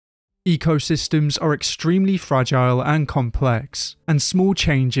Ecosystems are extremely fragile and complex, and small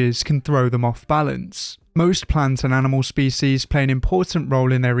changes can throw them off balance. Most plant and animal species play an important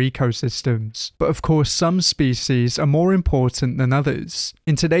role in their ecosystems, but of course some species are more important than others.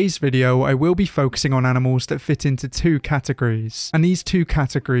 In today's video, I will be focusing on animals that fit into two categories, and these two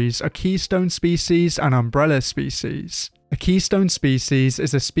categories are keystone species and umbrella species. A keystone species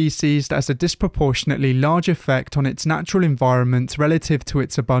is a species that has a disproportionately large effect on its natural environment relative to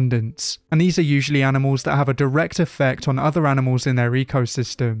its abundance, and these are usually animals that have a direct effect on other animals in their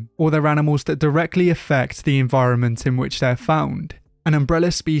ecosystem, or they're animals that directly affect the environment in which they're found. An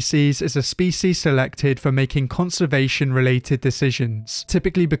umbrella species is a species selected for making conservation-related decisions,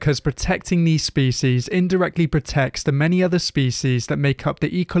 typically because protecting these species indirectly protects the many other species that make up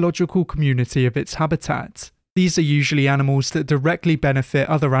the ecological community of its habitat. These are usually animals that directly benefit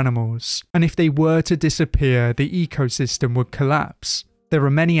other animals, and if they were to disappear, the ecosystem would collapse. There are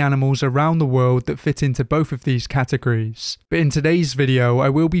many animals around the world that fit into both of these categories, but in today's video I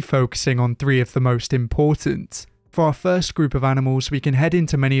will be focusing on three of the most important. For our first group of animals, we can head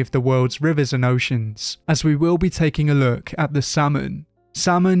into many of the world's rivers and oceans, as we will be taking a look at the salmon.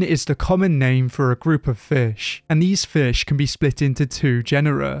 Salmon is the common name for a group of fish, and these fish can be split into two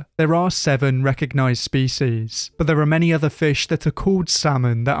genera. There are 7 recognized species, but there are many other fish that are called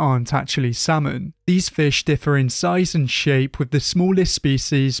salmon that aren't actually salmon. These fish differ in size and shape, with the smallest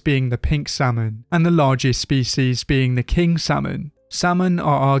species being the pink salmon, and the largest species being the king salmon. Salmon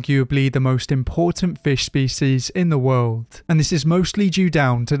are arguably the most important fish species in the world, and this is mostly due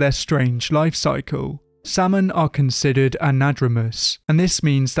down to their strange life cycle. Salmon are considered anadromous, and this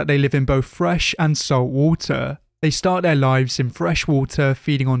means that they live in both fresh and salt water. They start their lives in fresh water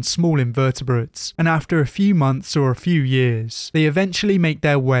feeding on small invertebrates, and after a few months or a few years, they eventually make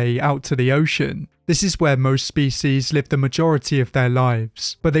their way out to the ocean. This is where most species live the majority of their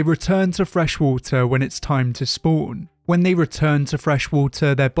lives, but they return to fresh water when it's time to spawn. When they return to fresh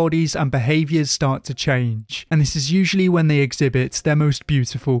water, their bodies and behaviours start to change, and this is usually when they exhibit their most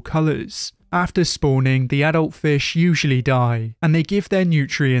beautiful colours. After spawning, the adult fish usually die, and they give their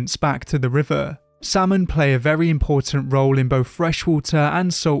nutrients back to the river. Salmon play a very important role in both freshwater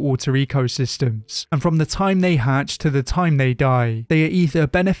and saltwater ecosystems, and from the time they hatch to the time they die, they are either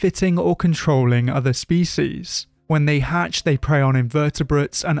benefiting or controlling other species. When they hatch, they prey on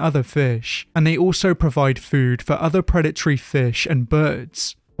invertebrates and other fish, and they also provide food for other predatory fish and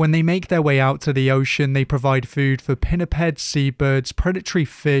birds. When they make their way out to the ocean, they provide food for pinnipeds, seabirds, predatory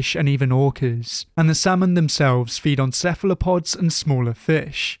fish, and even orcas, and the salmon themselves feed on cephalopods and smaller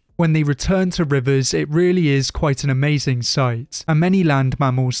fish. When they return to rivers, it really is quite an amazing sight, and many land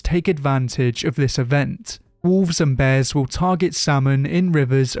mammals take advantage of this event. Wolves and bears will target salmon in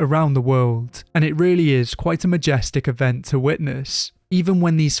rivers around the world, and it really is quite a majestic event to witness. Even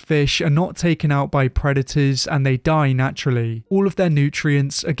when these fish are not taken out by predators and they die naturally, all of their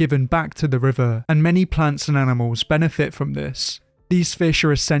nutrients are given back to the river, and many plants and animals benefit from this. These fish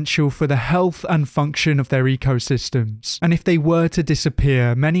are essential for the health and function of their ecosystems, and if they were to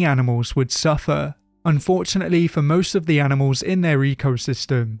disappear, many animals would suffer. Unfortunately, for most of the animals in their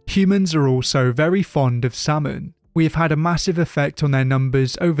ecosystem, humans are also very fond of salmon. We have had a massive effect on their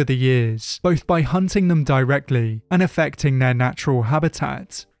numbers over the years, both by hunting them directly and affecting their natural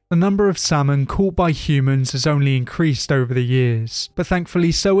habitat. The number of salmon caught by humans has only increased over the years, but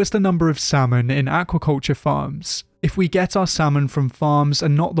thankfully so has the number of salmon in aquaculture farms. If we get our salmon from farms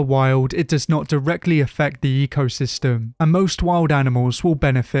and not the wild, it does not directly affect the ecosystem, and most wild animals will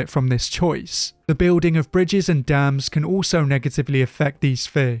benefit from this choice. The building of bridges and dams can also negatively affect these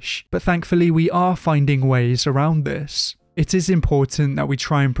fish, but thankfully we are finding ways around this. It is important that we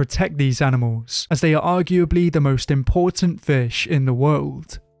try and protect these animals, as they are arguably the most important fish in the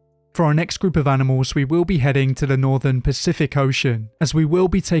world. For our next group of animals, we will be heading to the northern Pacific Ocean, as we will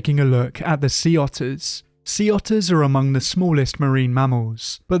be taking a look at the sea otters. Sea otters are among the smallest marine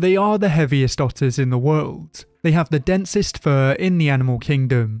mammals, but they are the heaviest otters in the world. They have the densest fur in the animal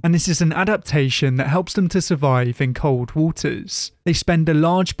kingdom, and this is an adaptation that helps them to survive in cold waters. They spend a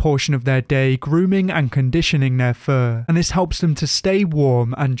large portion of their day grooming and conditioning their fur, and this helps them to stay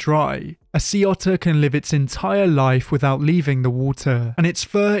warm and dry. A sea otter can live its entire life without leaving the water, and its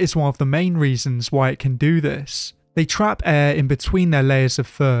fur is one of the main reasons why it can do this. They trap air in between their layers of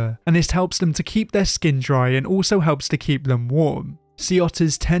fur, and this helps them to keep their skin dry and also helps to keep them warm. Sea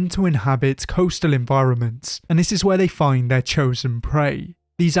otters tend to inhabit coastal environments, and this is where they find their chosen prey.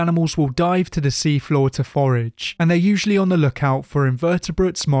 These animals will dive to the seafloor to forage, and they're usually on the lookout for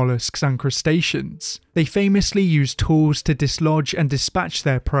invertebrates, mollusks, and crustaceans. They famously use tools to dislodge and dispatch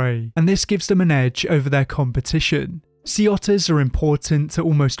their prey, and this gives them an edge over their competition. Sea otters are important to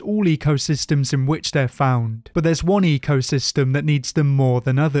almost all ecosystems in which they're found, but there's one ecosystem that needs them more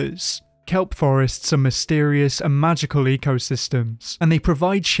than others. Kelp forests are mysterious and magical ecosystems, and they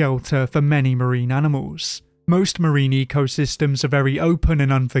provide shelter for many marine animals. Most marine ecosystems are very open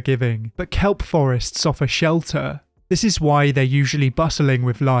and unforgiving, but kelp forests offer shelter. This is why they're usually bustling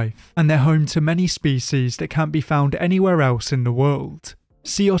with life, and they're home to many species that can't be found anywhere else in the world.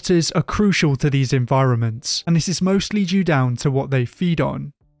 Sea otters are crucial to these environments, and this is mostly due down to what they feed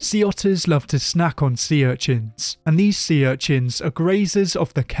on. Sea otters love to snack on sea urchins, and these sea urchins are grazers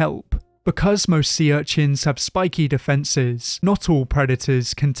of the kelp. Because most sea urchins have spiky defences, not all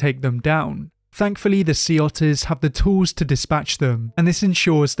predators can take them down. Thankfully, the sea otters have the tools to dispatch them, and this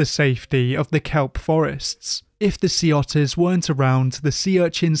ensures the safety of the kelp forests. If the sea otters weren't around, the sea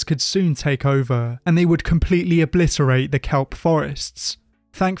urchins could soon take over, and they would completely obliterate the kelp forests.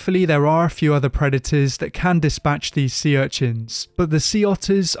 Thankfully, there are a few other predators that can dispatch these sea urchins, but the sea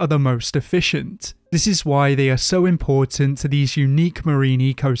otters are the most efficient. This is why they are so important to these unique marine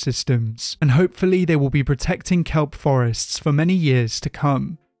ecosystems, and hopefully they will be protecting kelp forests for many years to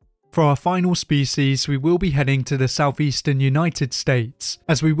come. For our final species, we will be heading to the southeastern United States,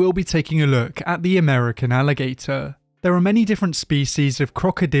 as we will be taking a look at the American alligator. There are many different species of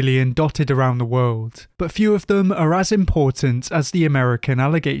crocodilian dotted around the world, but few of them are as important as the American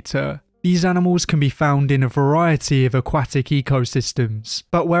alligator. These animals can be found in a variety of aquatic ecosystems,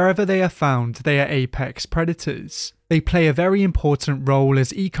 but wherever they are found, they are apex predators. They play a very important role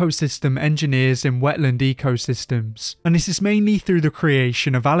as ecosystem engineers in wetland ecosystems, and this is mainly through the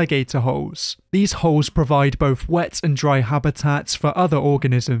creation of alligator holes. These holes provide both wet and dry habitats for other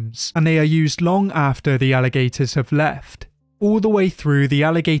organisms, and they are used long after the alligators have left. All the way through the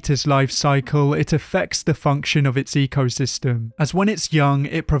alligator's life cycle, it affects the function of its ecosystem, as when it's young,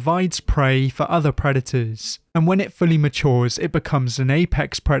 it provides prey for other predators, and when it fully matures, it becomes an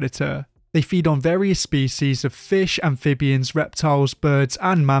apex predator. They feed on various species of fish, amphibians, reptiles, birds,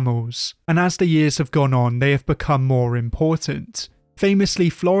 and mammals, and as the years have gone on, they have become more important.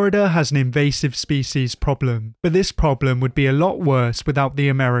 Famously, Florida has an invasive species problem, but this problem would be a lot worse without the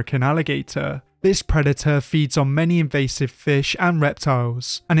American alligator. This predator feeds on many invasive fish and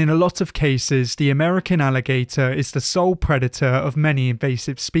reptiles, and in a lot of cases, the American alligator is the sole predator of many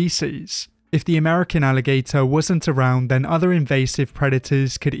invasive species. If the American alligator wasn't around, then other invasive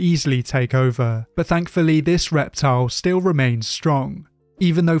predators could easily take over, but thankfully this reptile still remains strong.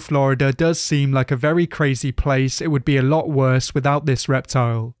 Even though Florida does seem like a very crazy place, it would be a lot worse without this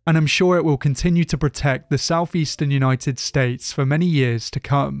reptile, and I'm sure it will continue to protect the southeastern United States for many years to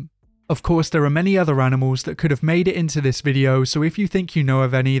come. Of course, there are many other animals that could have made it into this video, so if you think you know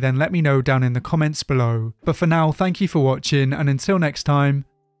of any, then let me know down in the comments below. But for now, thank you for watching, and until next time,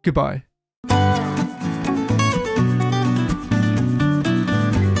 goodbye.